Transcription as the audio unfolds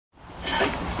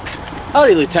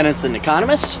Howdy, lieutenants and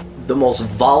economists. The most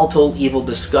volatile, evil,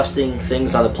 disgusting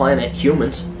things on the planet,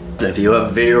 humans. If you have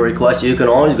a video request, you can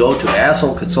always go to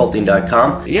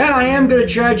assholeconsulting.com. Yeah, I am gonna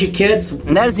charge you, kids.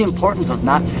 And that is the importance of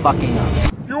not fucking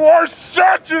up. You are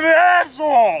such an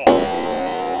asshole!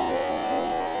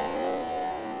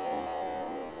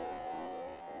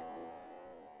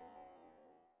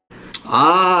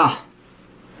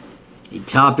 A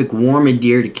topic warm and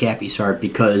dear to Cappy's heart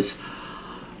because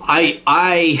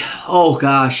oh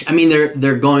gosh, I mean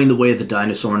they're going the way of the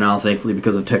dinosaur now, thankfully,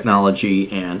 because of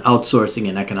technology and outsourcing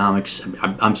and economics.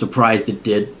 I'm surprised it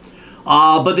did,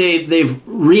 but they've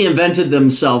reinvented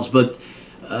themselves. But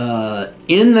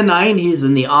in the 90s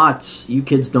and the aughts, you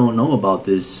kids don't know about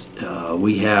this.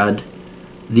 We had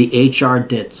the HR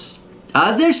dits.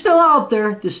 They're still out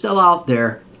there. They're still out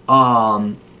there.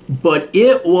 But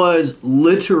it was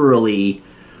literally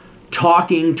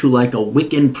talking to like a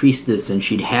Wiccan priestess, and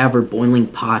she'd have her boiling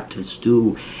pot to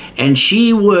stew, and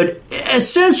she would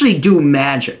essentially do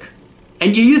magic.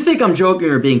 And you think I'm joking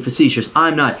or being facetious.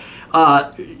 I'm not.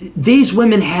 These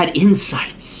women had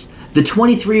insights. The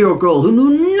 23-year-old girl who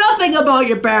knew nothing about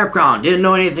your background, didn't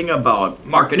know anything about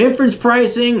market inference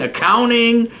pricing,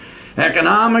 accounting,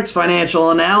 economics,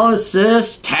 financial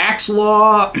analysis, tax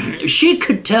law. She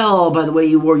could tell by the way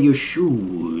you wore your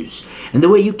shoes and the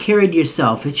way you carried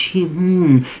yourself. And she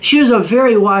was a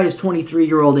very wise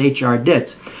 23-year-old HR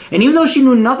ditz. And even though she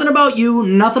knew nothing about you,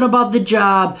 nothing about the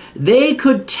job, they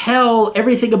could tell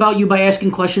everything about you by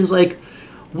asking questions like,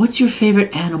 what's your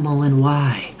favorite animal and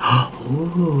why?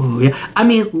 Oh, yeah. I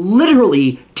mean,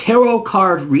 literally tarot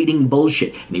card reading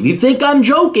bullshit. And if you think I'm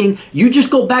joking, you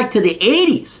just go back to the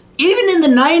 80s. Even in the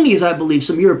 90s, I believe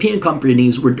some European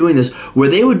companies were doing this, where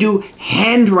they would do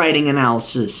handwriting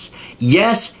analysis.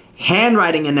 Yes,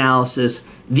 handwriting analysis.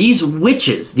 These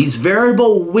witches, these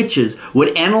variable witches,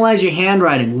 would analyze your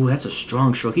handwriting. Ooh, that's a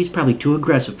strong stroke. He's probably too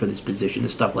aggressive for this position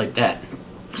and stuff like that.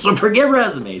 So forget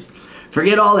resumes.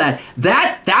 Forget all that.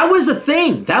 That was a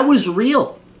thing. That was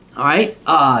real. All right?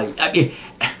 I mean,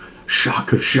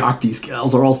 shock of shock, these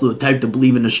gals are also the type to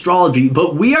believe in astrology,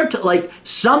 but we are like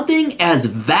something as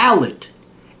valid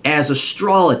as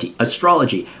astrology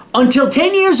until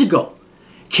 10 years ago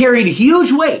carried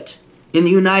huge weight in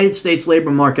the United States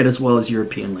labor market as well as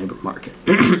European labor market.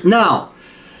 Now,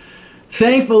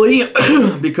 thankfully,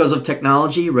 because of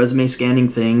technology, resume scanning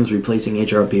things, replacing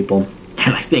HR people,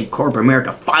 and I think corporate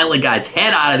America finally got its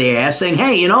head out of the ass saying,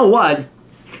 hey, you know what?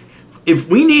 If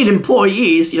we need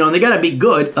employees, and they got to be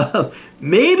good,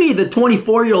 maybe the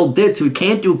 24-year-old dits who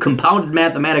can't do compounded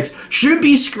mathematics should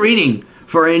be screening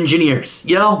for engineers.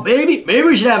 Maybe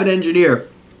we should have an engineer.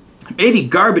 Maybe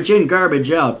garbage in,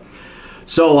 garbage out.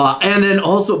 So, and then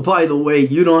also, by the way,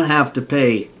 you don't have to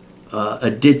pay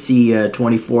a ditzy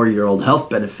 24-year-old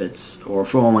health benefits or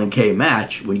 401k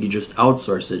match when you just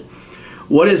outsource it.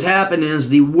 What has happened is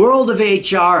the world of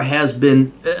HR has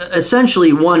been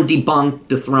essentially debunked,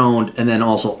 dethroned, and then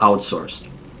also outsourced.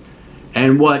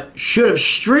 And what should have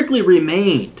strictly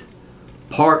remained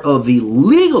part of the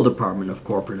legal department of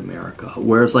corporate America,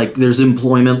 where it's like there's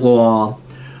employment law,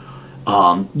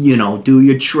 do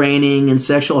your training and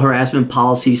sexual harassment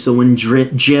policy. So when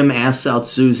Jim asks out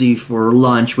Susie for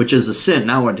lunch, which is a sin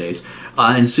nowadays,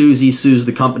 and Susie sues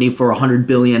the company for $100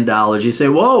 billion, you say,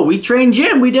 whoa, we trained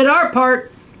Jim, we did our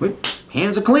part,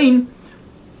 hands are clean.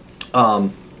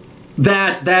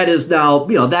 That is now,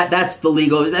 that's the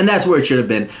legal, and that's where it should have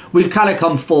been. We've kind of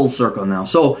come full circle now.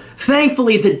 So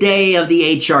thankfully the day of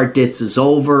the HR dits is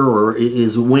over, or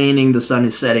is waning, the sun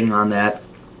is setting on that.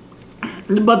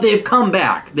 But they've come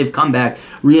back. They've come back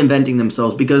reinventing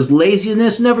themselves because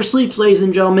laziness never sleeps, ladies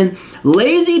and gentlemen.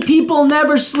 Lazy people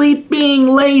never sleep being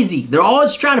lazy. They're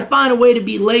always trying to find a way to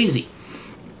be lazy.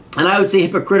 And I would say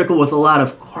hypocritical with a lot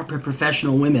of corporate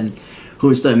professional women who,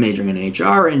 instead of majoring in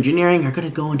HR or engineering, are going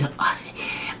to go into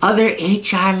other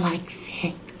HR-like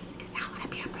things. Because I want to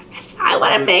be a professional. I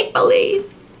want to make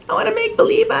believe. I want to make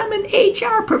believe I'm an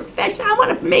HR professional. I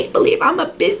want to make believe I'm a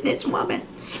businesswoman.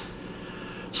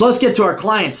 So let's get to our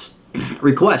client's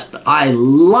request. I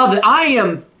love it. I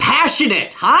am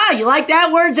passionate. Huh? You like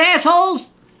that words,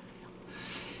 assholes?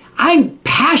 I'm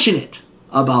passionate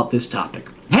about this topic.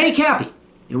 Hey, Cappy,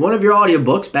 in one of your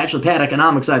audiobooks, Bachelor Pad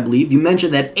Economics, I believe, you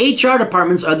mentioned that HR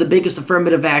departments are the biggest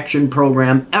affirmative action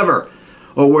program ever,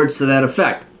 or words to that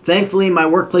effect. Thankfully, my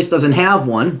workplace doesn't have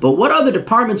one, but what other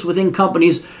departments within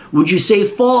companies would you say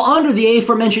fall under the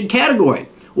aforementioned category?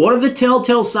 What are the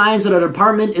telltale signs that a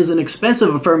department is an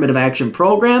expensive affirmative action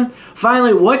program?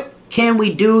 Finally, what can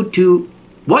we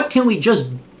just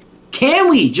Can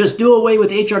we just do away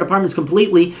with HR departments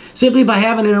completely simply by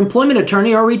having an employment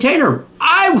attorney or retainer?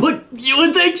 You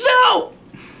would think so.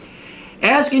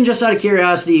 Asking just out of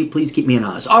curiosity, please keep me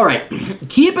honest. All right,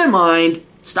 keep in mind,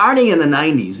 starting in the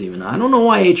 90s even, I don't know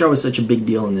why HR was such a big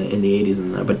deal in the 80s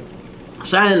and that, but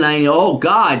starting in the 90s, oh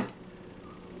God,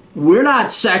 we're not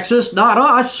sexist, not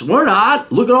us, we're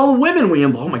not. Look at all the women we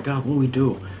employ. Oh my God, what do we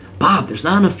do? Bob, there's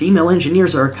not enough female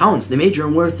engineers or accountants. They major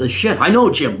in worth of shit. I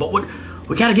know, Jim, but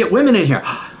we gotta get women in here.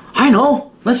 I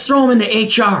know, let's throw them into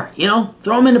HR,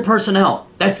 throw them into personnel.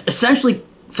 That's essentially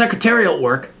secretarial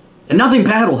work, and nothing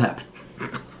bad will happen.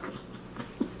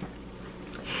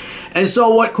 And so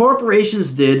what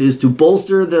corporations did is to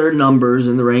bolster their numbers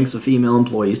in the ranks of female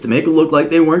employees to make it look like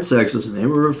they weren't sexist and they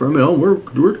were from, we're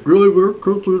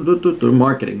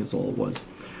marketing is all it was.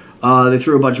 They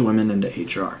threw a bunch of women into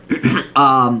HR.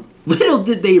 Little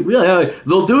did they really,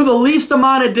 they'll do the least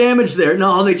amount of damage there.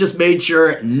 No, they just made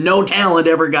sure no talent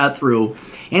ever got through.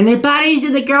 And their buddies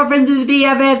and the girlfriends of the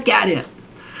BFF got in.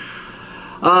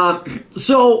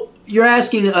 So you're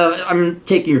asking, I'm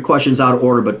taking your questions out of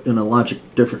order, but in a logic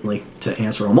differently to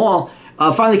answer them all.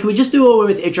 Finally, can we just do away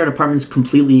with HR departments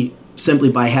completely simply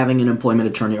by having an employment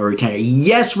attorney or retainer?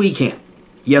 Yes, we can.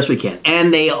 Yes, we can.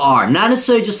 And they are. Not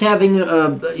necessarily just having,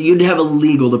 you'd have a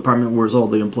legal department, whereas all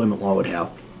the employment law would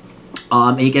have.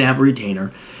 And you can have a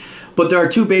retainer. But there are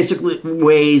two basic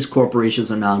ways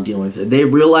corporations are now dealing with it.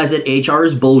 They've realized that HR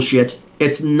is bullshit.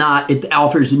 It's not. It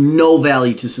offers no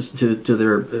value to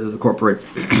their corporate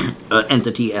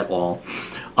entity at all.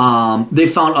 They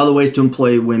found other ways to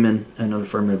employ women in an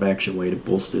affirmative action way to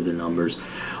bolster their numbers.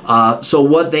 So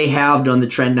what they have done, the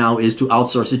trend now, is to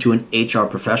outsource it to an HR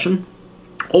profession.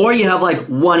 Or you have like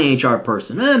one HR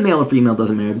person. Male or female,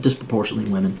 doesn't matter.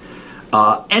 Disproportionately women.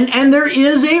 And there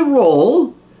is a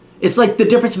role. It's like the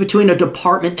difference between a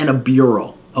department and a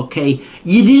bureau. Okay?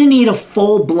 You didn't need a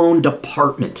full-blown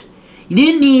department. You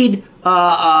didn't need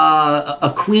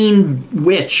a queen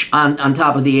witch on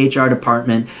top of the HR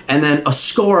department and then a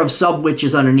score of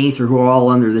sub-witches underneath her who are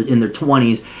all in their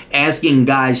 20s asking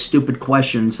guys stupid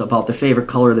questions about their favorite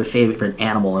color, their favorite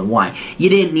animal, and why. You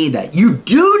didn't need that. You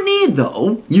do need,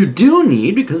 though,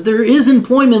 because there is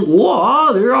employment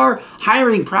law, there are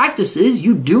hiring practices,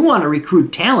 you do want to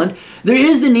recruit talent, there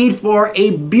is the need for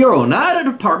a bureau, not a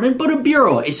department, but a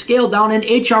bureau, a scaled down an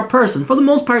HR person, for the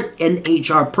most part, an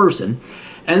HR person.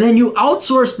 And then you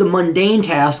outsource the mundane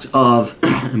tasks of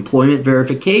employment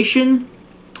verification,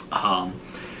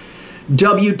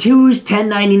 W-2s,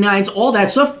 1099s, all that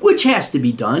stuff, which has to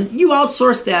be done. You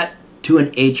outsource that to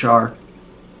an HR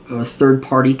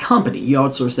third-party company. You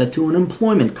outsource that to an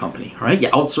employment company, right? You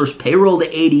outsource payroll to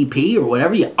ADP or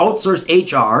whatever. You outsource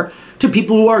HR to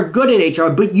people who are good at HR,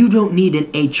 but you don't need an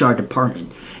HR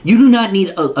department. You do not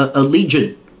need a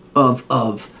legion of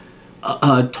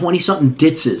 20-something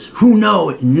ditzes who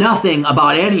know nothing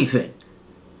about anything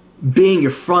being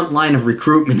your front line of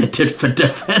recruitment at tit for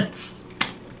defense.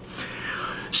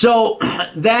 So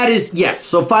that is, yes.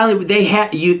 So finally,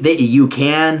 you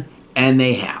can and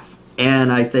they have.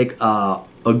 And I think a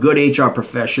good HR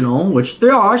professional, which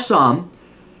there are some,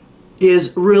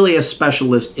 is really a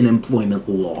specialist in employment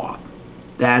law.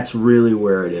 That's really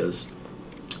where it is.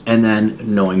 And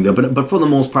then knowing that, but for the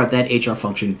most part, that HR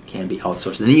function can be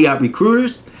outsourced. And then you got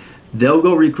recruiters; they'll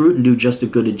go recruit and do just as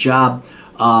good a job.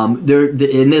 And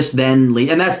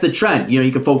that's the trend.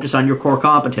 You can focus on your core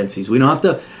competencies. We don't have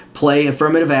to play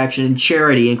affirmative action and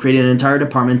charity and create an entire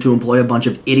department to employ a bunch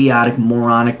of idiotic,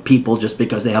 moronic people just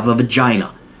because they have a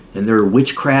vagina and their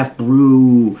witchcraft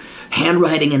brew,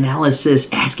 handwriting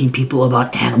analysis, asking people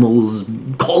about animals,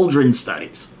 cauldron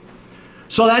studies.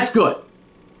 So that's good.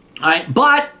 All right,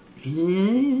 but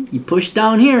you push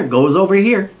down here, it goes over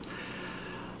here.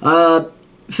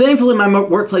 Thankfully, my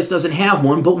workplace doesn't have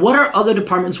one, but what are other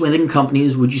departments within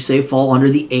companies would you say fall under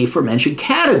the aforementioned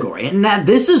category? And that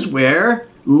this is where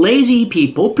lazy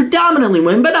people, predominantly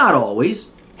women, but not always,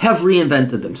 have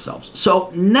reinvented themselves.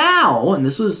 So now, and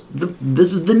this is the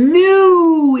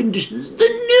new industry,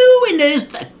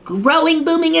 the growing,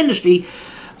 booming industry.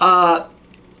 It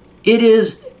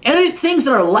is things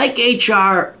that are like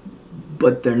HR,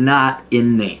 but they're not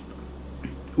in name.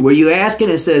 Where you ask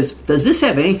and it says, does this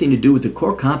have anything to do with the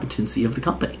core competency of the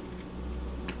company?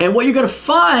 And what you're going to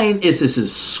find is this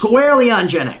is squarely on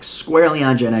Gen X.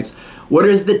 What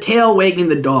is the tail wagging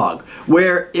the dog?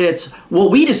 Where it's, well,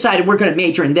 we decided we're going to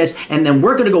major in this, and then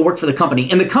we're going to go work for the company.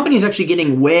 And the company is actually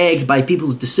getting wagged by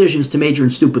people's decisions to major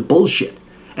in stupid bullshit.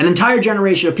 An entire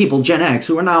generation of people, Gen X,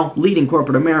 who are now leading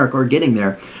corporate America or getting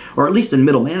there, or at least in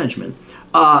middle management,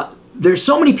 there's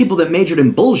so many people that majored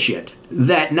in bullshit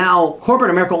that now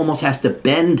corporate America almost has to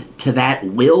bend to that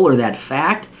will or that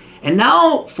fact. And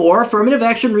now, for affirmative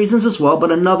action reasons as well,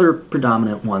 but another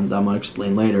predominant one that I'm going to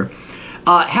explain later,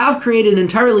 have created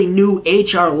entirely new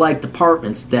HR-like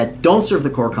departments that don't serve the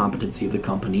core competency of the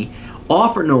company,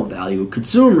 offer no value,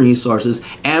 consume resources,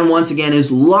 and once again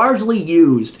is largely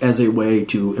used as a way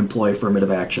to employ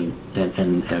affirmative action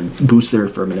and boost their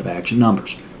affirmative action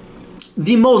numbers.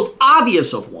 The most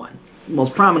obvious of one,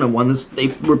 most prominent one, they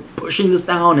were pushing this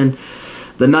down in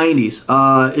the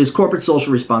 90s, is corporate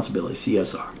social responsibility,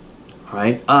 CSR. All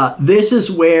right, this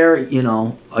is where, you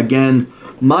know, again,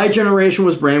 my generation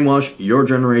was brainwashed, your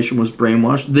generation was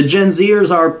brainwashed. The Gen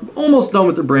Zers are almost done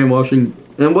with their brainwashing,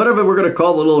 and whatever we're going to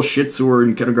call the little shits who are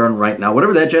in kindergarten right now,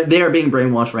 whatever that, they are being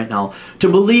brainwashed right now to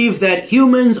believe that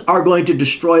humans are going to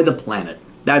destroy the planet.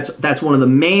 That's one of the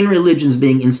main religions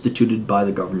being instituted by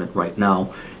the government right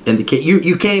now. And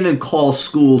you can't even call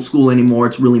school anymore.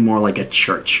 It's really more like a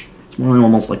church. It's more like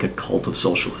almost like a cult of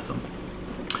socialism.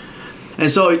 And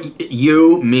so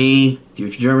you, me,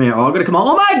 future Germany are all going to come out,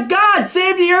 oh my God,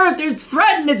 save the earth, it's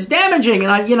threatened, it's damaging.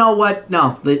 And you know what?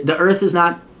 No, the earth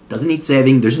doesn't need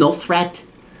saving. There's no threat.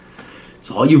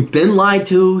 It's all you've been lied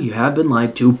to. You have been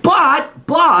lied to.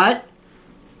 But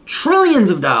trillions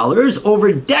of dollars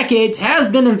over decades has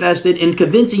been invested in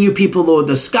convincing you people, though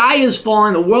the sky is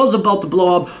falling, the world's about to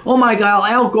blow up. Oh my God,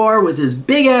 Al Gore with his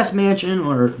big ass mansion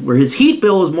where his heat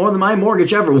bill is more than my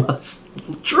mortgage ever was.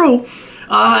 True.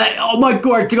 Oh my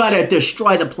God, to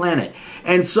destroy the planet.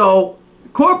 And so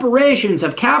corporations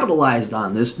have capitalized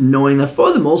on this, knowing that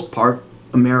for the most part,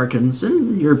 Americans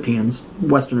and Europeans,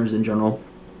 Westerners in general,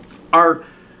 are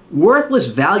worthless,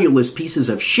 valueless pieces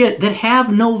of shit that have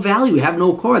no value, have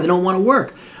no core, they don't want to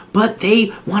work. But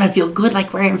they want to feel good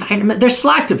like we're environment. They're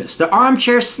slacktivists. They're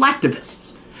armchair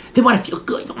slacktivists. They want to feel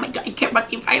good. Oh my God, I care about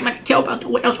the environment. I care about the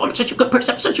whales. Oh, I'm such a good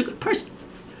person. I'm such a good person.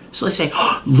 So they say,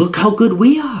 oh, look how good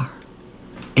we are.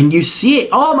 And you see it.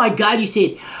 Oh my God, you see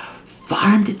it.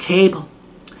 Farm to table.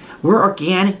 We're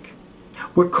organic.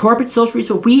 We're corporate social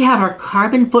resource. We have our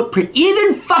carbon footprint.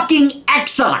 Even fucking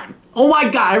Exxon. Oh my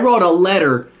God, I wrote a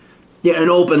letter. Yeah, an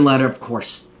open letter, of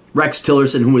course. Rex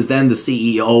Tillerson, who was then the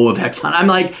CEO of Exxon. I'm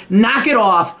like, knock it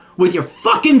off with your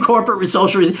fucking corporate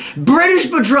social responsibility.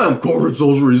 British Petroleum, corporate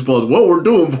social responsibility. What we're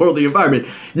doing for the environment.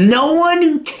 No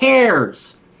one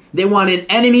cares. They want an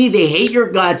enemy. They hate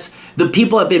your guts. The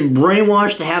people have been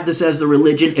brainwashed to have this as the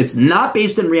religion. It's not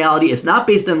based in reality. It's not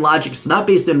based in logic. It's not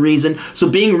based in reason. So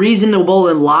being reasonable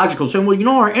and logical, saying, well, you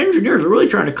know, our engineers are really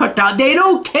trying to cut down. They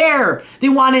don't care. They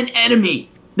want an enemy.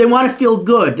 They want to feel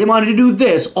good. They want to do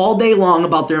this all day long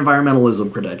about their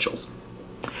environmentalism credentials.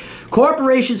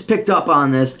 Corporations picked up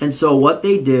on this, and so what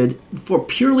they did for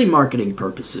purely marketing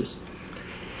purposes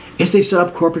is they set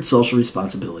up corporate social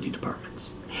responsibility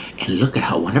departments. And look at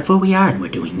how wonderful we are, and we're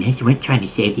doing this, and we're trying to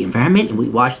save the environment, and we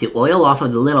wash the oil off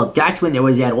of the little ducks when there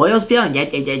was that oil spill, and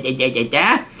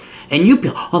and you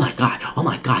feel, oh my God,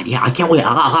 yeah, I can't wait,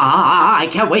 I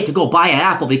can't wait to go buy an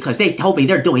Apple because they told me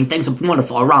they're doing things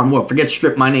wonderful around the world. Forget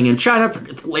strip mining in China,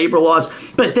 forget the labor laws,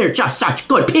 but they're just such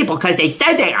good people because they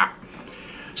said they are.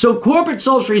 So corporate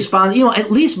social responsibility, you know,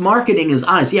 at least marketing is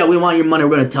honest. Yeah, we want your money, we're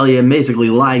going to tell you and basically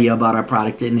lie to you about our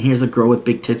product, and here's a girl with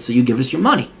big tits, so you give us your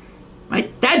money. Right?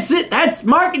 That's it. That's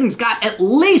marketing's got at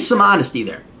least some honesty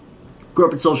there.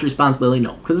 Corporate social responsibility,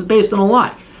 no, because it's based on a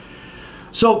lie.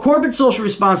 So corporate social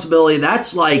responsibility,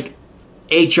 that's like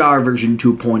HR version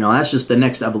 2.0. That's just the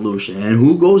next evolution. And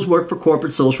who goes work for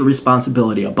corporate social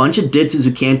responsibility? A bunch of ditzes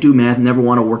who can't do math, never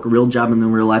want to work a real job in the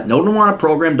real life, don't want to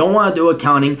program, don't want to do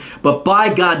accounting, but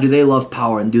by God, do they love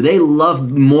power, and do they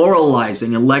love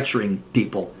moralizing and lecturing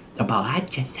people about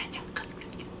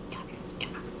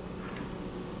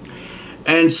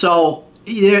And so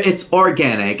it's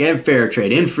organic and fair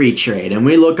trade and free trade, and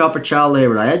we look out for child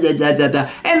labor.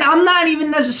 And I'm not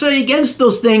even necessarily against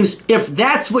those things if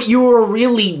that's what you were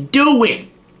really doing.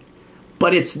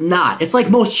 But it's not. It's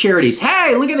like most charities.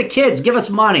 Hey, look at the kids. Give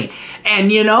us money.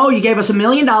 And, you know, you gave us $1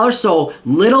 million, so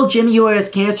little Jimmy who has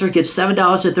cancer gets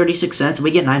 $7.36, and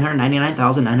we get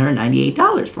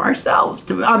 $999,998 for ourselves.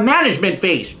 Management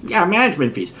fees. Yeah,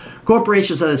 management fees.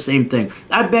 Corporations are the same thing.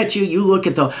 I bet you look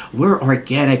at we're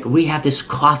organic. We have this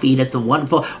coffee that's the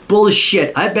wonderful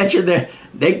bullshit. I bet you they're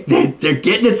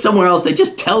getting it somewhere else. They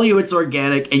just tell you it's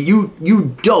organic, and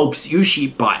you dopes, you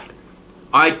sheep buy it.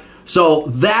 All right? So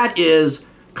that is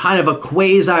kind of a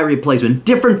quasi-replacement.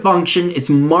 Different function. It's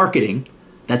marketing.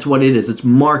 That's what it is. It's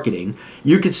marketing.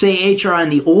 You could say HR in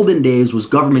the olden days was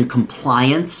government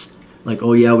compliance. Like,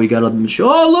 oh yeah, we got to show.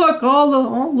 Oh look,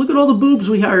 look at all the boobs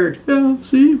we hired. Yeah,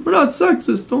 see, we're not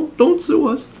sexist. Don't sue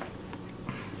us.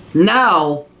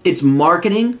 Now it's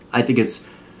marketing. I think it's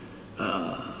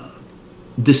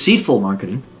deceitful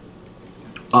marketing.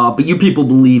 But you people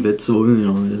believe it,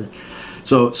 so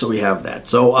so we have that.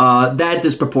 So that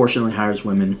disproportionately hires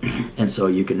women, and so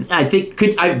you can. I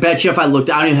bet you if I looked,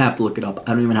 I don't even have to look it up.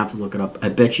 I don't even have to look it up. I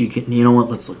bet you can. You know what?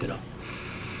 Let's look it up.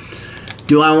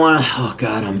 Do I want to? Oh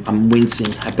God, I'm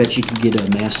wincing. I bet you could get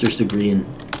a master's degree in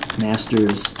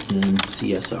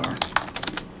CSR.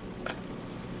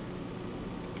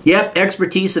 Yep,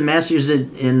 expertise and masters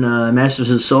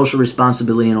in social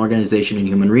responsibility and organization and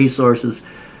human resources,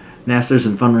 masters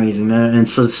in fundraising and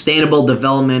sustainable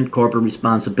development, corporate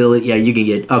responsibility. Yeah, you can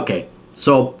get okay.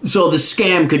 So the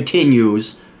scam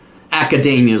continues.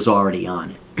 Academia's already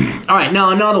on it. All right,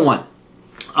 now another one.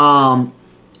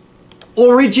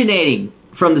 Originating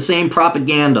from the same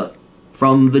propaganda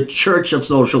from the Church of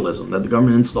Socialism that the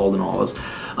government installed in all of us.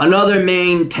 Another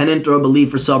main tenet or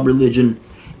belief or sub-religion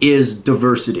is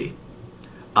diversity.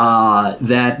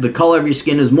 That the color of your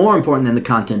skin is more important than the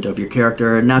content of your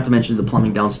character, not to mention the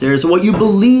plumbing downstairs, what you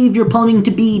believe your plumbing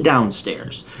to be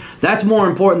downstairs. That's more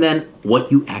important than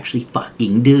what you actually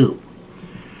fucking do.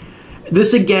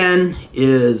 This, again,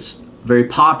 is very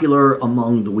popular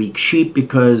among the weak sheep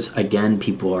because, again,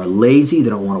 people are lazy.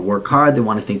 They don't want to work hard. They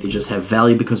want to think they just have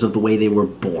value because of the way they were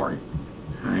born.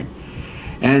 All right?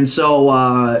 And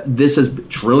so this is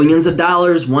trillions of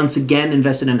dollars, once again,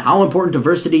 invested in how important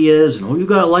diversity is. And, you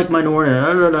got to like minority,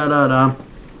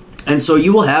 And so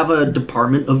you will have a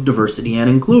Department of Diversity and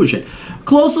Inclusion.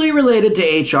 Closely related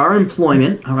to HR,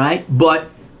 employment, all right? But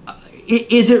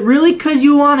is it really because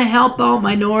you want to help out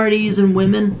minorities and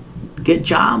women get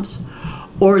jobs?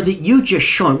 Or is it you just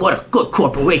showing what a good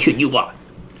corporation you are?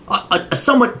 A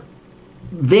somewhat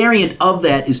variant of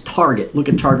that is Target. Look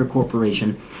at Target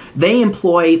Corporation. They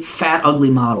employ fat, ugly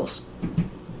models.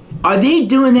 Are they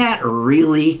doing that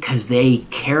really because they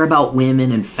care about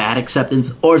women and fat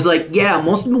acceptance? Or is it like, yeah,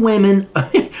 most of the women,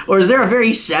 or is there a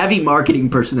very savvy marketing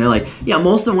person? They're like, yeah,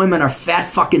 most of the women are fat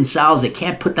fucking sows. They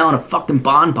can't put down a fucking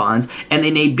bonbons and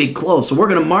they need big clothes. So we're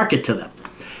going to market to them.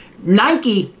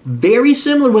 Nike, very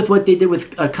similar with what they did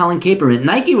with Colin Kaepernick.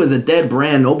 Nike was a dead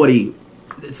brand.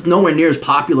 It's nowhere near as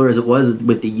popular as it was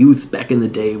with the youth back in the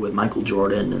day with Michael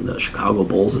Jordan and the Chicago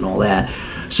Bulls and all that.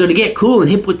 So to get cool and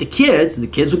hip with the kids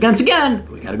were, once again,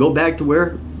 we got to go back to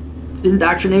where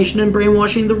indoctrination and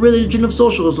brainwashing, the religion of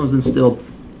socialism was instilled.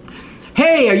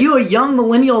 Hey, are you a young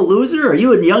millennial loser? Are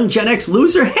you a young Gen X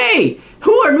loser? Hey,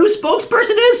 who our new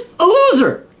spokesperson is? A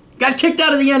loser. Got kicked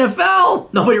out of the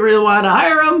NFL. Nobody really wanted to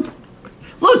hire him.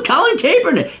 Look, Colin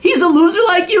Kaepernick. He's a loser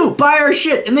like you. Buy our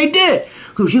shit. And they did.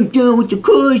 Because I'm done with the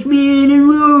cause, man, and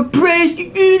we were oppressed,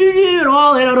 and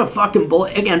all that other fucking bull.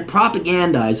 Again,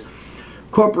 propagandize.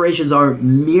 Corporations are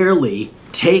merely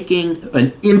taking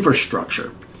an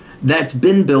infrastructure that's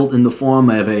been built in the form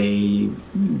of a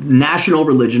national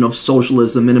religion of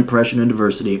socialism and oppression and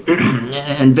diversity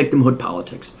and victimhood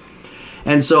politics.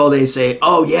 And so they say,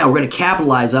 oh yeah, we're going to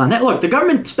capitalize on that. Look, the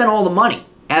government spent all the money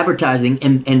advertising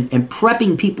and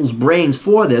prepping people's brains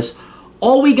for this.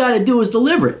 All we got to do is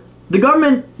deliver it. The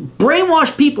government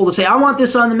brainwashed people to say, I want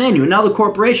this on the menu. And now the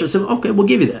corporation said, okay, we'll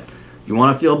give you that. You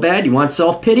want to feel bad? You want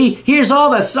self-pity? Here's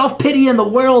all the self-pity in the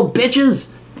world,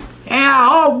 bitches. Yeah,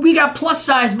 oh, we got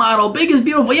plus-size model. Big is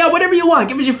beautiful. Yeah, whatever you want.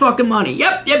 Give us your fucking money.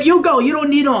 Yep, you go. You don't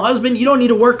need no husband. You don't need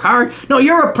to work hard. No,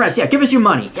 you're oppressed. Yeah, give us your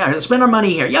money. Yeah, spend our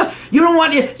money here. Yeah, you don't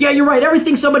want it. Yeah, you're right.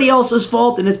 Everything's somebody else's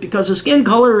fault, and it's because of skin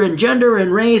color and gender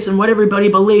and race and what everybody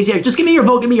believes. Yeah, just give me your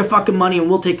vote. Give me your fucking money, and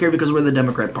we'll take care of it because we're the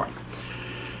Democrat Party.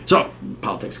 So,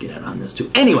 politics get in on this, too.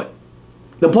 Anyway.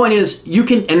 The point is,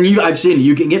 I've seen it,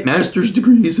 you can get master's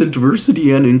degrees in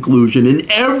diversity and inclusion, and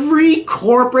every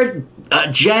corporate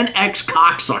Gen X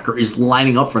cocksucker is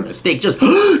lining up for this. They just,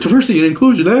 diversity and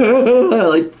inclusion,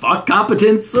 like, fuck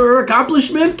competence or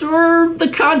accomplishment or the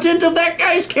content of that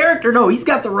guy's character. No, he's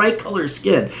got the right color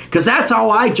skin, because that's how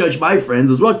I judge my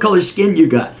friends, is what color skin you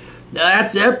got.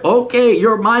 That's it. Okay,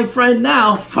 you're my friend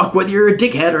now. Fuck whether you're a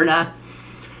dickhead or not.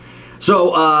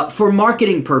 So, for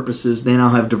marketing purposes, they now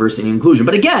have diversity and inclusion.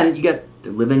 But again, they're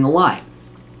living a lie.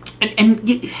 And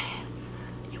you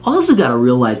also got to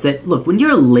realize that, look, when you're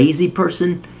a lazy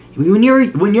person, when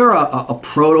you're a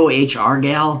proto-HR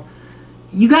gal,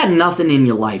 you got nothing in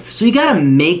your life. So you got to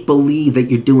make believe that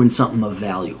you're doing something of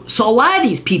value. So a lot of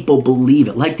these people believe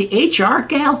it. Like the HR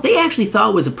gals, they actually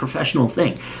thought it was a professional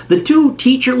thing. The two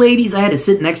teacher ladies I had to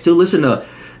sit next to, listen to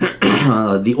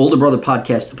the Older Brother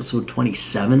podcast, episode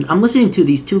 27. I'm listening to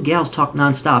these two gals talk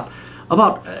nonstop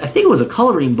about, I think it was a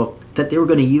coloring book that they were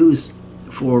going to use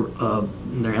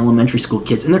their elementary school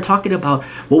kids, and they're talking about,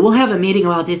 well, we'll have a meeting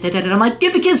about this. And I'm like,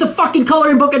 give the kids a fucking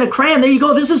coloring book and a crayon. There you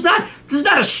go. This is not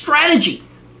a strategy.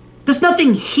 There's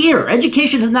nothing here.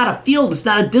 Education is not a field. It's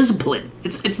not a discipline.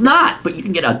 It's not. But you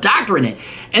can get a doctorate in it.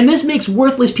 And this makes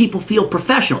worthless people feel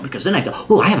professional, because then I go,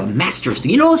 oh, I have a master's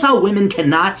degree. You notice how women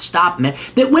cannot stop that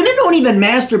women don't even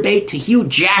masturbate to Hugh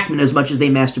Jackman as much as they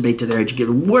masturbate to their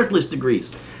educated worthless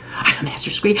degrees. I have a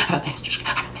master's degree. I have a master's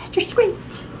degree. I have a master's degree. Oh,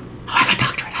 I have a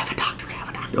doctorate. I have a doctorate. I have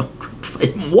a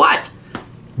doctorate. What?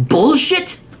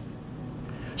 Bullshit?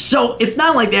 So it's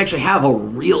not like they actually have a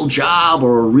real job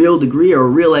or a real degree or a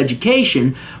real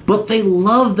education, but they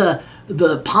love the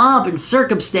pomp and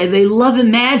circumstance. They love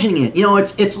imagining it. You know,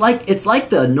 it's like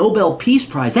the Nobel Peace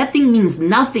Prize. That thing means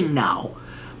nothing now,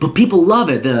 but people love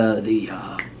it.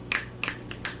 The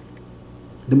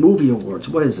movie awards.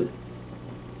 What is it?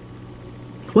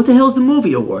 What the hell's the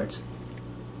movie awards?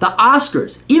 The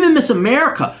Oscars, even Miss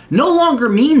America, no longer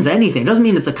means anything. It doesn't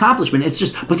mean it's accomplishment. It's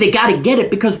just, but they got to get it,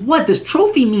 because what? This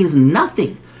trophy means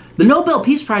nothing. The Nobel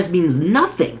Peace Prize means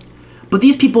nothing. But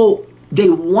these people, they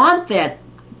want that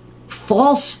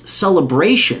false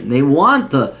celebration. They want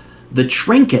the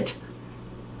trinket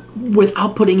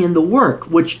without putting in the work,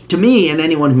 which to me, and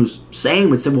anyone who's saying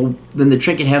would say, well, then the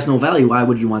trinket has no value. Why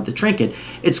would you want the trinket?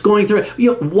 It's going through,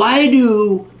 why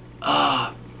do...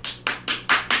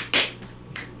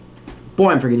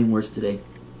 Boy, I'm forgetting words today.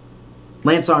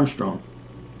 Lance Armstrong.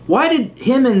 Why did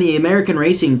him and the American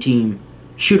racing team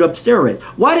shoot up steroids?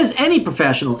 Why does any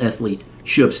professional athlete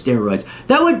shoot up steroids?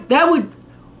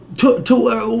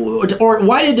 Or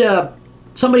why did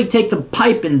somebody take the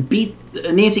pipe and beat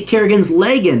Nancy Kerrigan's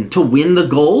leg in to win the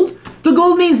gold? The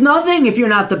gold means nothing if you're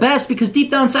not the best, because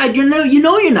deep down inside you know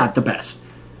you're not the best.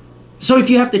 So if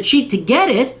you have to cheat to get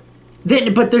it,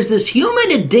 but there's this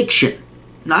human addiction.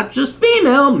 Not just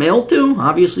female, male too,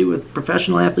 obviously, with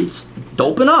professional athletes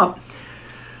doping up,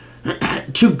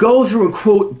 to go through and,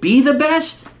 quote, be the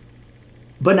best,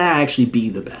 but not actually be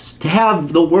the best. To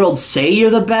have the world say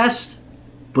you're the best,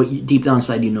 but deep down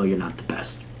inside you know you're not the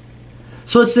best.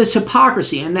 So it's this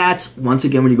hypocrisy, and that's, once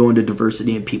again, when you go into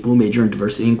diversity and people who major in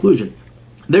diversity and inclusion.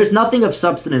 There's nothing of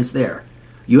substance there.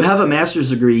 You have a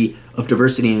master's degree of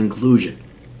diversity and inclusion.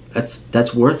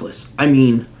 That's worthless. I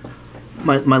mean...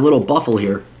 My little buffalo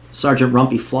here, Sergeant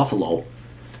Rumpy Fluffalo,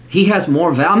 he has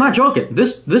more value. I'm not joking.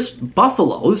 This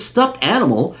buffalo, this stuffed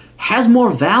animal, has more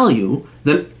value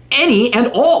than any and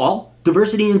all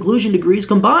diversity and inclusion degrees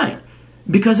combined,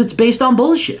 because it's based on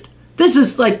bullshit. This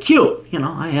is like cute. You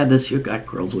know, I had this, you got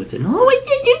girls with it. Oh, he's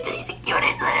the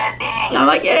cutest little thing. I'm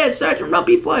like, yeah, it's Sergeant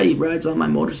Rumpy Fly. He rides on my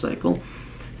motorcycle.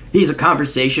 He's a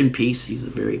conversation piece. He's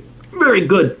a very, very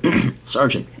good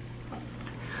sergeant.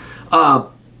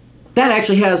 That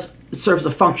actually serves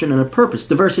a function and a purpose.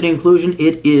 Diversity and inclusion,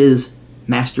 it is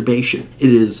masturbation. It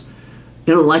is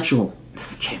intellectual.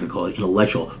 I can't even call it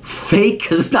intellectual. Fake,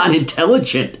 because it's not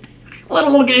intelligent. Let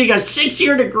alone getting a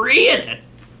 6-year degree in it.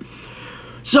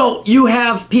 So you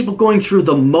have people going through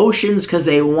the motions because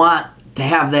they want to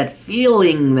have that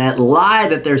feeling, that lie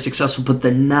that they're successful, but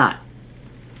they're not.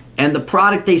 And the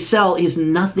product they sell is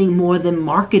nothing more than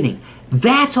marketing.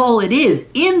 That's all it is.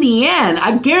 In the end,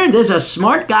 I guarantee there's a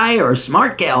smart guy or a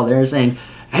smart gal there saying,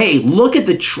 hey, look at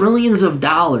the trillions of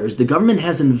dollars the government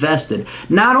has invested,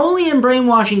 not only in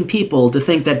brainwashing people to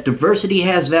think that diversity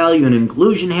has value and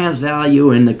inclusion has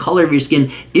value and the color of your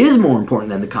skin is more important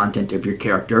than the content of your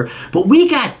character, but we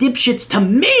got dipshits to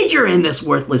major in this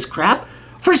worthless crap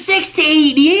for 6 to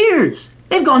 8 years.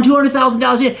 They've gone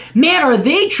 $200,000 a year. Man, are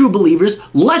they true believers?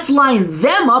 Let's line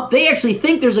them up. They actually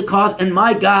think there's a cause, and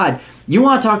my God, you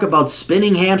want to talk about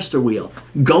spinning hamster wheel,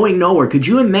 going nowhere. Could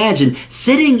you imagine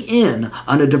sitting in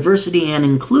on a diversity and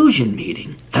inclusion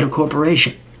meeting at a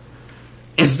corporation?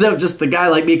 Instead of just the guy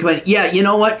like me coming, yeah, you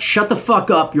know what? Shut the fuck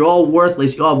up. You're all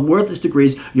worthless. You all have worthless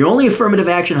degrees. You're only affirmative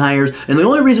action hires. And the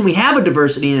only reason we have a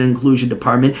diversity and inclusion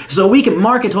department is so we can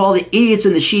market to all the idiots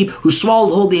and the sheep who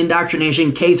swallowed whole the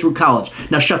indoctrination K through college.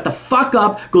 Now shut the fuck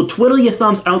up. Go twiddle your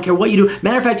thumbs. I don't care what you do.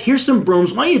 Matter of fact, here's some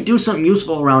brooms. Why don't you do something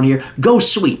useful around here? Go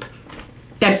sweep.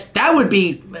 That would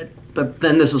be, but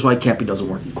then this is why Cappy doesn't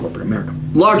work in corporate America.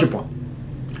 Larger point.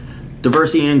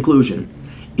 Diversity and inclusion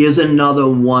is another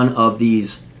one of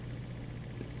these,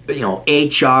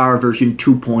 HR version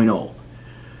 2.0,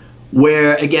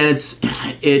 where again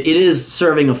it is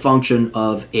serving a function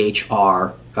of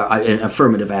HR,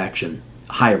 affirmative action,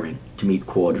 hiring to meet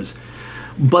quotas.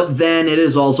 But then it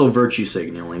is also virtue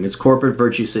signaling. It's corporate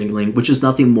virtue signaling, which is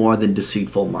nothing more than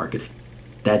deceitful marketing.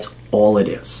 That's all it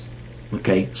is.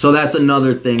 Okay, so that's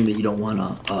another thing that you don't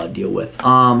want to deal with.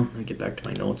 Let me get back to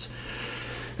my notes.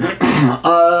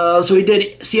 So we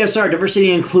did CSR,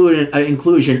 diversity and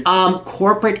inclusion.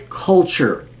 Corporate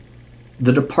culture.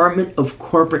 The Department of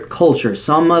Corporate Culture.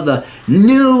 Some of the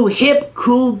new, hip,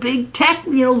 cool, big tech,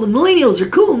 the millennials are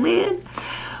cool, man.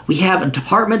 We have a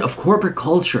Department of Corporate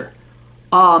Culture.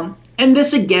 And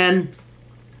this again,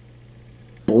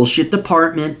 bullshit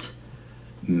department.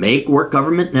 Make work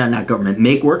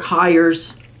make work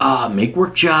hires, make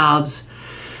work jobs.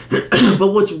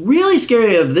 But what's really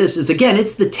scary of this is, again,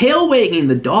 it's the tail wagging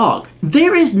the dog.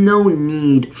 There is no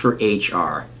need for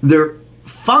HR. There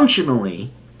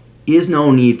functionally is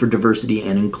no need for diversity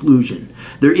and inclusion.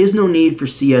 There is no need for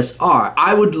CSR.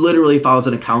 I would literally, if I was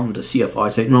an accountant, a CFO,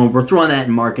 I'd say, no, we're throwing that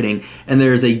in marketing, and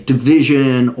there's a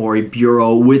division or a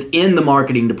bureau within the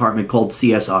marketing department called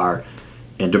CSR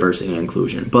and diversity and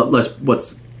inclusion. But let's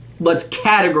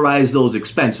categorize those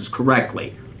expenses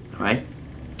correctly, all right?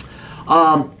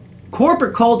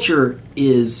 Corporate culture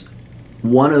is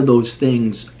one of those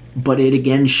things, but it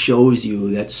again shows you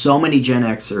that so many Gen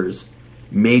Xers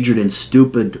majored in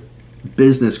stupid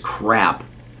business crap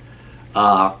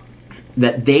that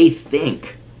they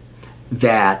think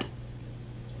that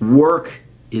work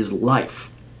is life.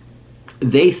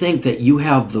 They think that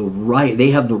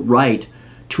they have the right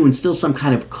to instill some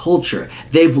kind of culture.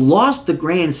 They've lost the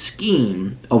grand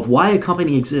scheme of why a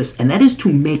company exists, and that is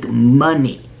to make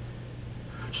money.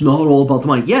 It's not all about the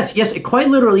money. Yes, it quite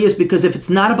literally is, because if it's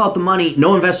not about the money,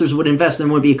 no investors would invest and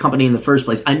there would be a company in the first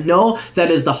place. I know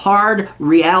that is the hard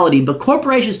reality, but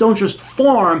corporations don't just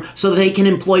form so that they can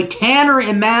employ Tanner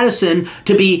and Madison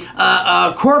to be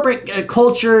corporate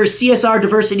culture, CSR,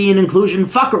 diversity, and inclusion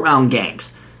fuck-around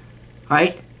gangs,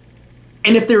 right?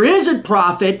 And if there isn't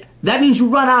profit, that means you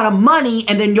run out of money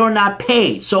and then you're not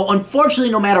paid. So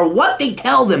unfortunately, no matter what they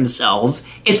tell themselves,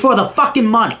 it's for the fucking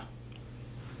money.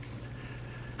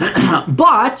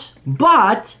 But,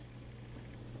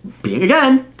 being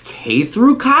again, K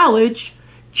through college,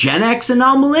 Gen X and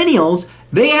now millennials,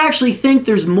 they actually think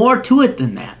there's more to it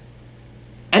than that.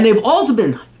 And they've also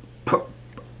been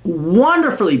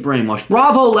wonderfully brainwashed.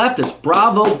 Bravo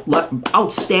leftists,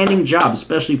 outstanding job,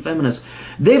 especially feminists.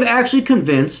 They've actually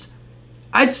convinced,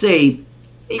 I'd say,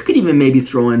 you could even maybe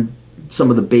throw in some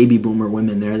of the baby boomer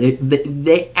women there.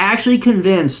 They actually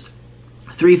convinced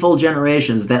 3 full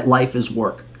generations that life is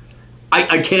work.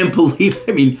 I can't believe,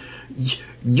 they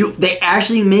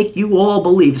actually make you all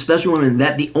believe, especially women,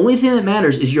 that the only thing that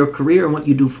matters is your career and what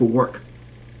you do for work.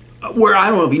 Where, I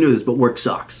don't know if you knew this, but work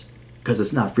sucks. Because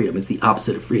it's not freedom, it's the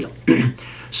opposite of freedom.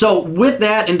 So with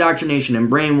that indoctrination and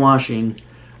brainwashing,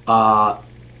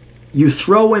 you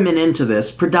throw women into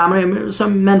this, predominantly,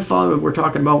 some men follow, we're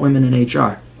talking about women in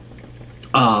HR.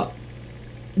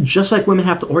 Just like women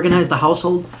have to organize the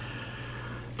household,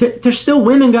 they're still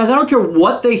women, guys. I don't care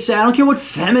what they say. I don't care what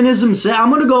feminism says. I'm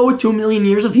going to go with 2 million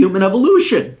years of human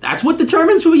evolution. That's what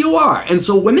determines who you are. And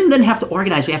so women then have to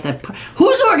organize. We have to have...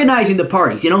 Who's organizing the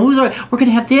parties? We're going to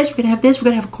have this, we're going to have this, we're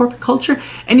going to have a corporate culture.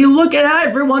 And you look at it,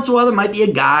 every once in a while there might be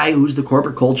a guy who's the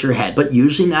corporate culture head. But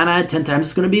usually 9 out of 10 times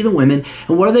it's going to be the women.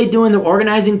 And what are they doing? They're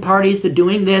organizing parties. They're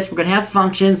doing this. We're going to have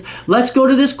functions. Let's go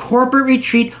to this corporate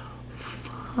retreat.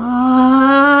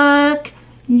 Fuck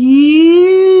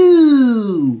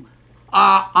you.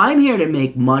 I'm here to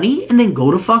make money and then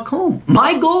go to fuck home.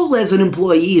 My goal as an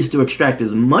employee is to extract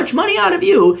as much money out of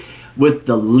you with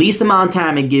the least amount of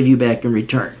time I give you back in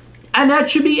return. And that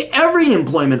should be every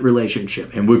employment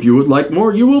relationship. And if you would like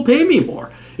more, you will pay me more.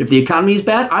 If the economy is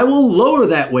bad, I will lower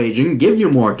that wage and give you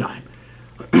more time.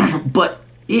 But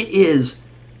it is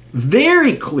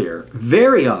very clear,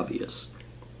 very obvious,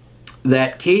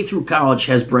 that K through college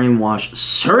has brainwashed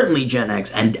certainly Gen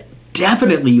X and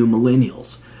definitely you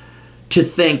millennials to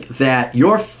think that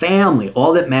your family,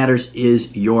 all that matters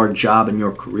is your job and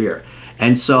your career.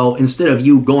 And so instead of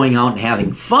you going out and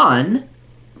having fun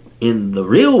in the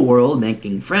real world,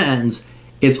 making friends,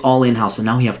 it's all in-house. And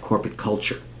now we have corporate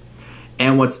culture.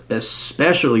 And what's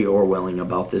especially Orwelling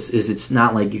about this is it's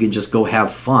not like you can just go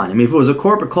have fun. I mean, if it was a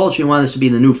corporate culture, you want this to be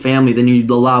the new family, then you'd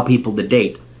allow people to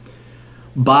date.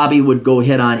 Bobby would go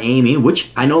hit on Amy,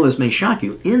 which I know this may shock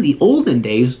you. In the olden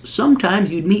days, sometimes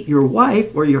you'd meet your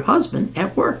wife or your husband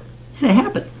at work. And it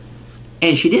happened.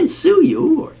 And she didn't sue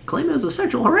you or claim it as a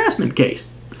sexual harassment case.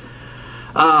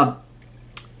 But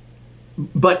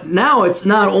now it's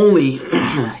not only,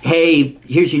 hey,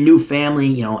 here's your new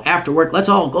family, after work, let's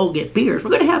all go get beers.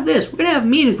 We're going to have this. We're going to have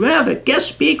meetings. We're going to have a guest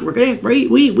speaker. We're going to,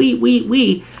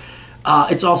 we.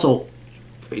 It's also...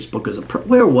 Facebook is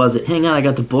where was it? Hang on, I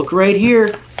got the book right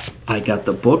here. I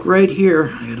gotta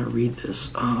read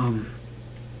this.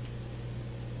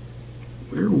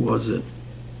 Where was it?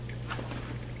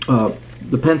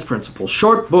 The Pence Principle.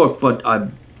 Short book, but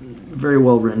Very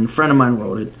well written. A friend of mine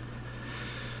wrote it.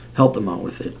 Helped him out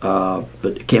with it. But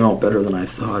it came out better than I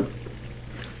thought.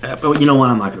 But you know what?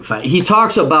 I'm not going to find it. He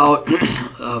talks about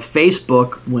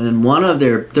Facebook when one of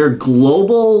their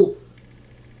global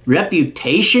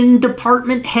reputation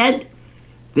department head,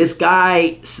 this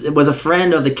guy was a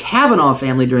friend of the Kavanaugh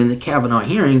family during the Kavanaugh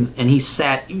hearings, and he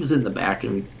was in the back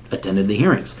and attended the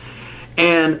hearings.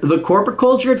 And the corporate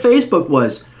culture at Facebook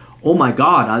was, oh my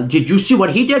God, did you see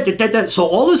what he did? So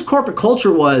all this corporate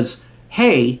culture was,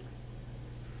 hey,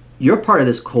 you're part of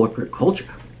this corporate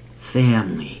culture.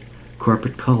 Family,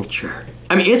 corporate culture.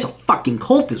 I mean, it's a fucking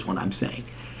cult is what I'm saying.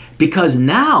 Because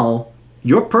now,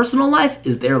 your personal life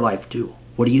is their life too.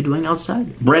 What are you doing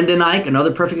outside? Brendan Ike,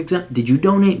 another perfect example. Did you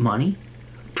donate money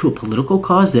to a political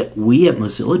cause that we at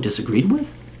Mozilla disagreed with?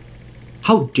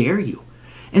 How dare you?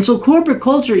 And so corporate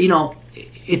culture, you know,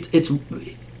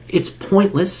 it's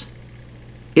pointless.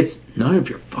 It's none of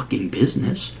your fucking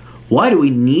business. Why do we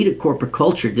need a corporate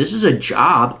culture? This is a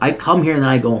job. I come here and then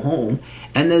I go home.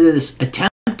 And then this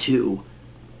attempt to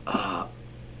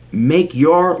make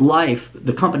your life,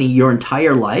 the company, your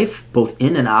entire life, both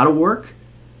in and out of work,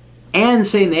 and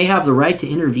saying they have the right to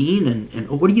intervene and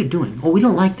oh, what are you doing? Oh, we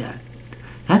don't like that.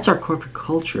 That's our corporate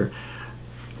culture.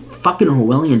 Fucking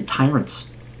Orwellian tyrants.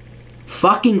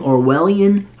 Fucking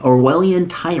Orwellian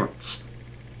tyrants.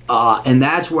 And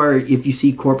that's where if you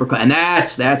see corporate, and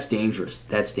that's dangerous.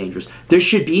 That's dangerous. There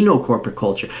should be no corporate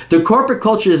culture. The corporate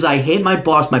culture is I hate my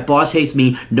boss hates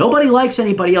me, nobody likes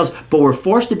anybody else, but we're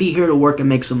forced to be here to work and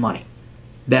make some money.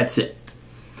 That's it.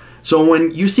 So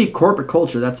when you see corporate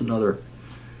culture, that's another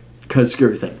kind of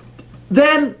scary thing.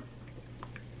 Then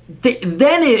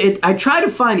I tried to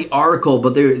find the article,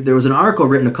 but there was an article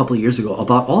written a couple of years ago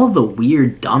about all the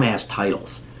weird dumbass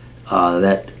titles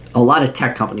that a lot of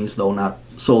tech companies, though not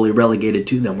solely relegated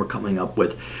to them, were coming up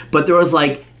with. But there was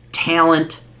like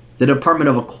talent, the Department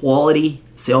of Equality,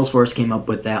 Salesforce came up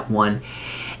with that one.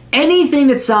 Anything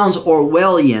that sounds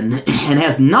Orwellian and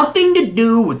has nothing to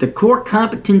do with the core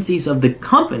competencies of the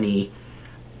company,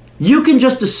 you can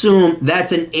just assume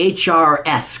that's an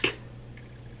HR-esque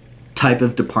type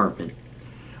of department.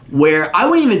 Where I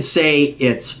wouldn't even say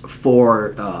it's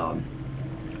for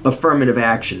affirmative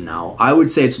action now. I would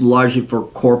say it's largely for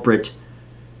corporate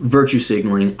virtue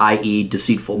signaling, i.e.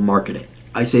 deceitful marketing.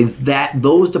 I say that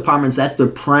those departments, that's their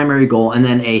primary goal, and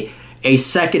then a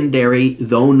secondary,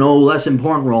 though no less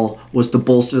important role, was to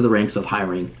bolster the ranks of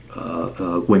hiring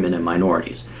women and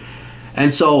minorities.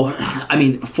 And so, I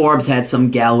mean, Forbes had some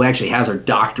gal who actually has her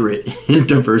doctorate in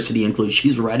diversity inclusion.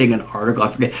 She's writing an article, I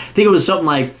think it was something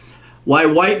like, why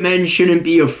white men shouldn't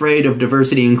be afraid of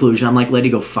diversity and inclusion. I'm like, lady,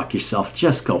 go fuck yourself.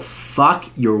 Just go fuck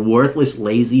your worthless,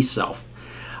 lazy self.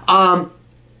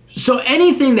 So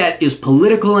anything that is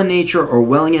political in nature or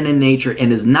Orwellian in nature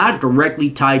and is not directly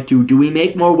tied to, do we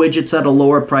make more widgets at a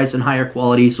lower price and higher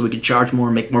quality so we can charge more,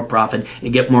 make more profit,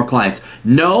 and get more clients?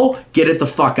 No, get it the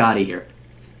fuck out of here.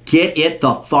 Get it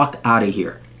the fuck out of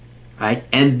here. Right?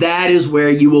 And that is where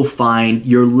you will find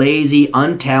your lazy,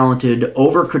 untalented,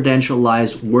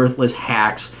 over-credentialized, worthless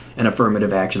hacks and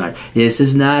affirmative action. This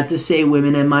is not to say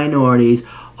women and minorities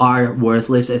are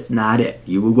worthless. It's not it.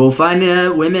 You will go find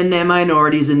women and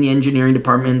minorities in the engineering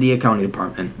department and the accounting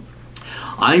department.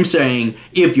 I'm saying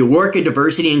if you work in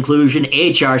diversity, inclusion,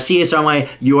 HR, CSR,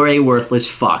 you're a worthless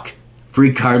fuck,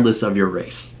 regardless of your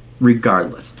race.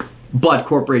 Regardless. But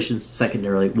corporations,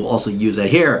 secondarily, will also use that.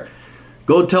 Here,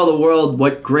 go tell the world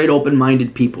what great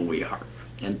open-minded people we are.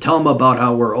 And tell them about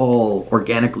how we're all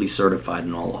organically certified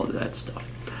and all of that stuff.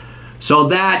 So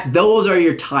those are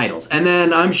your titles. And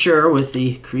then I'm sure with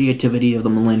the creativity of the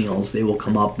millennials, they will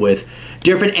come up with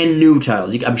different and new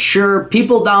titles. I'm sure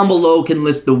people down below can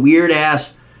list the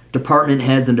weird-ass department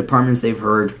heads and departments they've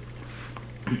heard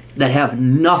that have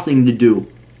nothing to do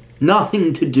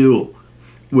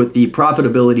with the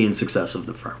profitability and success of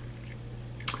the firm.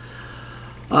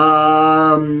 What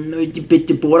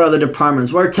are the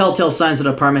departments? What are telltale signs a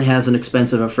department has an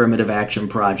expensive affirmative action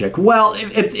project? Well,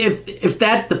 if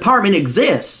that department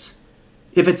exists,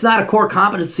 if it's not a core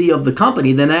competency of the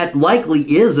company, then that likely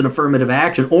is an affirmative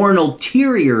action or an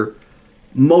ulterior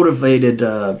motivated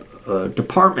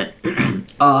department.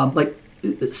 Like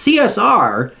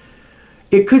CSR,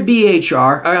 it could be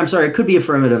HR. I'm sorry, it could be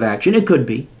affirmative action. It could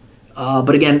be.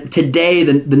 But again, today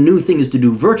the new thing is to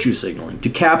do virtue signaling, to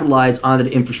capitalize on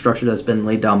the infrastructure that's been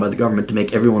laid down by the government to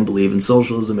make everyone believe in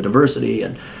socialism and diversity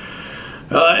and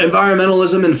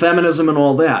environmentalism and feminism and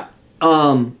all that.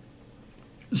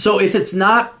 So if it's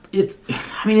not,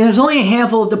 there's only a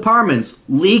handful of departments: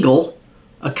 legal,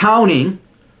 accounting,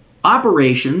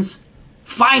 operations,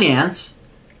 finance,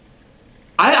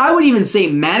 I would even say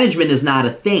management is not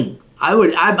a thing.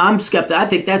 I'm skeptical. I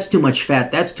think that's too much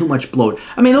fat. That's too much bloat.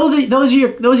 I mean, those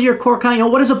are your core kind. You know,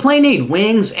 what does a plane need?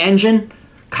 Wings, engine,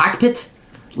 cockpit,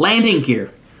 landing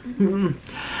gear.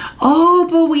 Oh,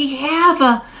 but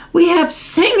we have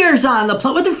singers on the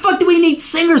plane. What the fuck do we need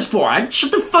singers for?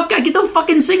 Shut the fuck up. Get the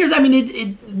fucking singers. I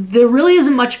mean, there really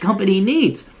isn't much a company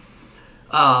needs.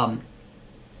 So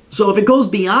if it goes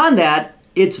beyond that,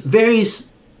 it's very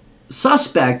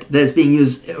suspect that it's being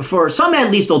used for some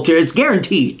at least ulterior. It's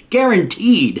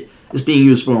guaranteed it's being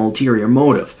used for an ulterior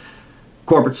motive.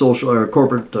 Corporate social or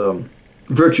corporate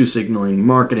virtue signaling,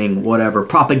 marketing, whatever,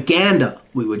 propaganda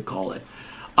we would call it.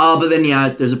 But then yeah,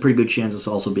 there's a pretty good chance it's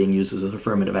also being used as an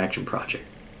affirmative action project.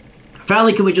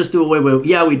 Finally, can we just do away with?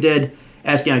 Yeah, we did.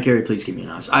 Ask John Kerry, please keep me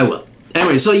honest. I will.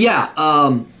 Anyway, so yeah,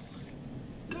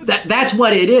 that's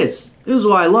what it is. This is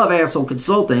why I love asshole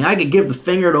consulting. I could give the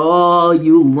finger to all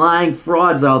you lying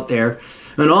frauds out there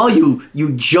and all you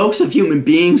jokes of human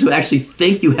beings who actually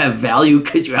think you have value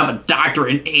because you have a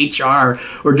doctorate in HR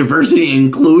or diversity and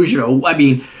inclusion or, I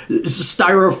mean,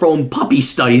 styrofoam puppy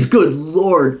studies. Good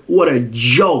Lord, what a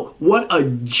joke. What a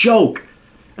joke.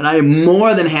 And I am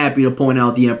more than happy to point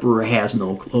out the emperor has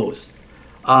no clothes.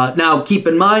 Now, keep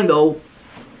in mind, though,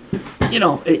 you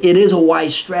know, it is a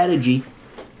wise strategy.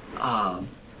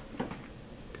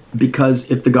 Because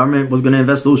if the government was going to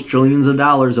invest those trillions of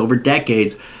dollars over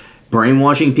decades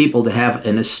brainwashing people to have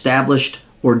an established,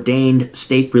 ordained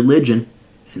state religion,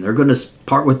 and they're going to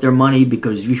part with their money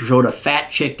because you showed a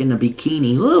fat chick in a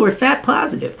bikini, oh, we're fat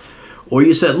positive. Or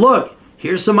you said, look,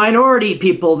 here's some minority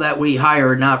people that we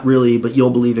hire, not really, but you'll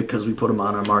believe it because we put them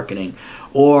on our marketing.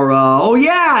 Or, oh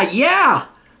yeah,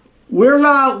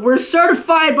 we're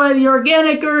certified by the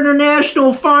Organic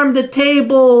International Farm to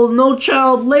Table No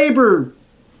Child Labor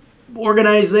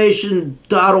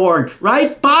organization.org,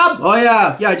 right, Bob? Oh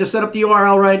yeah, I just set up the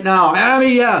URL right now. I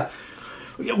mean, yeah,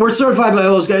 we're certified by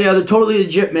those guys. Yeah, they're totally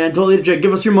legit, man, totally legit.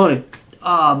 Give us your money.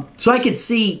 So I could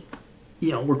see,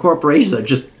 you know, where corporations are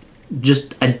just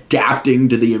adapting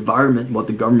to the environment and what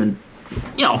the government,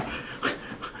 you know.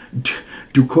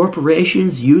 Do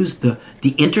corporations use the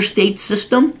interstate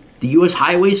system? The U.S.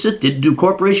 highway system? Do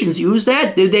corporations use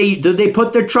that? Do they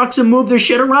put their trucks and move their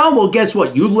shit around? Well, guess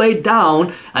what? You laid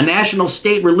down a national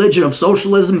state religion of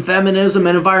socialism, feminism,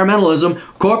 and environmentalism.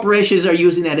 Corporations are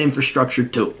using that infrastructure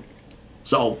too.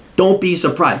 So don't be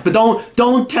surprised. But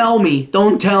don't tell me.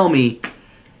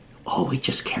 Oh, we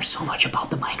just care so much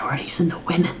about the minorities and the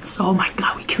women's. Oh my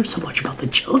God, we care so much about the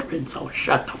children. So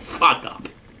shut the fuck up.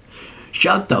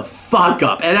 Shut the fuck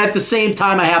up. And at the same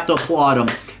time, I have to applaud them.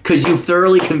 Because you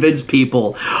thoroughly convinced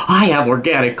people, I have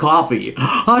organic coffee.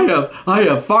 I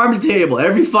have farm to table.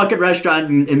 Every fucking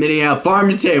restaurant in Minneapolis, farm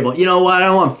to table. You know what? I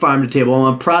don't want farm to table. I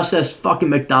want processed fucking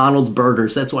McDonald's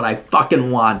burgers. That's what I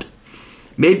fucking want.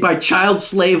 Made by child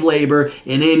slave labor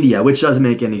in India, which doesn't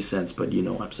make any sense, but you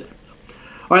know what I'm saying.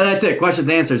 All right, that's it. Questions,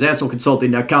 answers,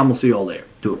 assholeconsulting.com. We'll see you all later.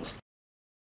 Toodles.